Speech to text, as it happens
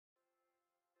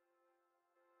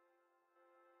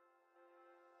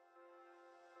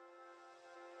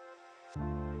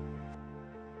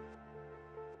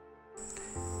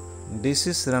This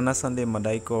is Ranachadi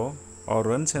Madaikho or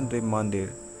Rwnchwndri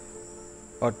Mandir,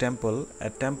 a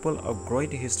temple of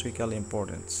great historical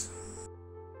importance.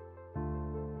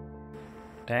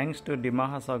 Thanks to Dima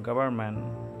Hasao government,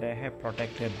 they have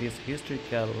protected this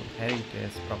historical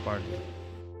heritage properly.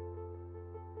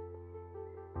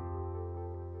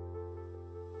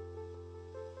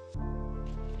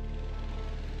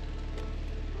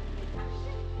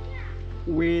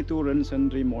 Way to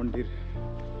Rwnchwndri Mandir,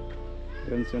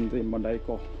 Rwnchwndri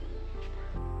Mwdaikho.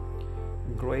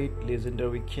 Great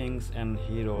legendary kings and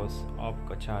heroes of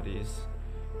Kacharis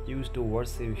used to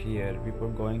worship here before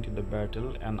going to the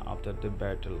battle and after the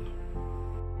battle.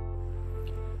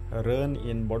 Run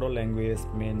in Bodo language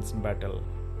means battle,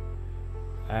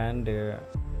 and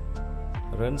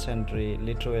Rwnchwndri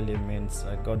literally means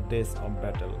a goddess of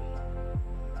battle.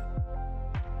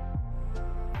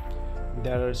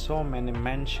 There are so many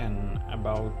mentions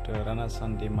about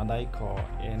Ranachadi Madaikho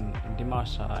in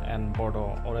Dimasha and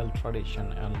Bodo oral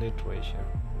tradition and literature.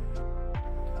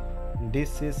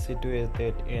 This is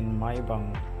situated in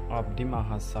Maibang of Dima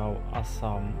Hasao,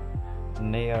 Assam,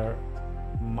 near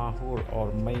Mahur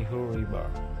or Mwihur River.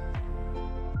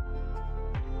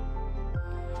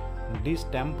 This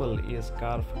temple is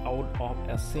carved out of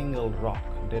a single rock.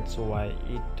 That's why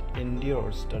it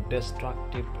endures the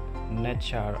destructive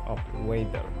nature of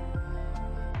weather.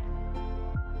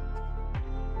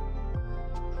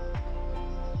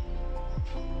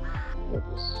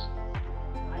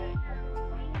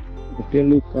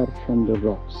 Clearly carved from the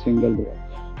rock, single rock.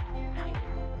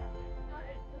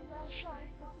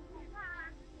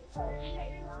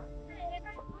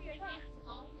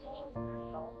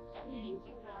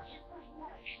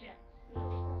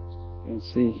 You can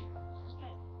see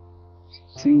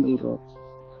single rock.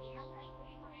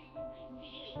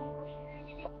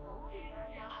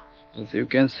 As you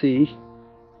can see,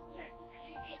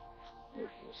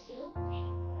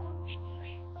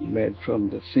 made from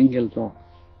the single rock.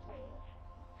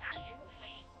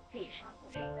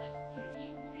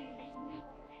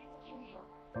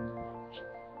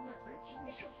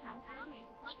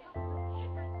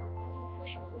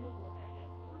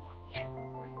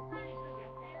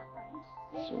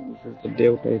 So this is the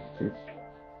Devta script.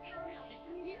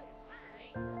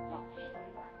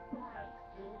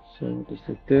 So this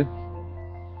is the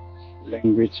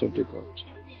language of the god.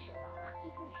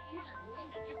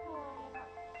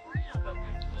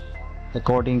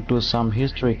 According to some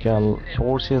historical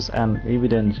sources and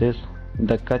evidences,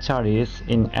 the Kacharis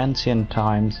in ancient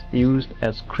times used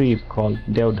a script called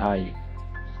Devdhai.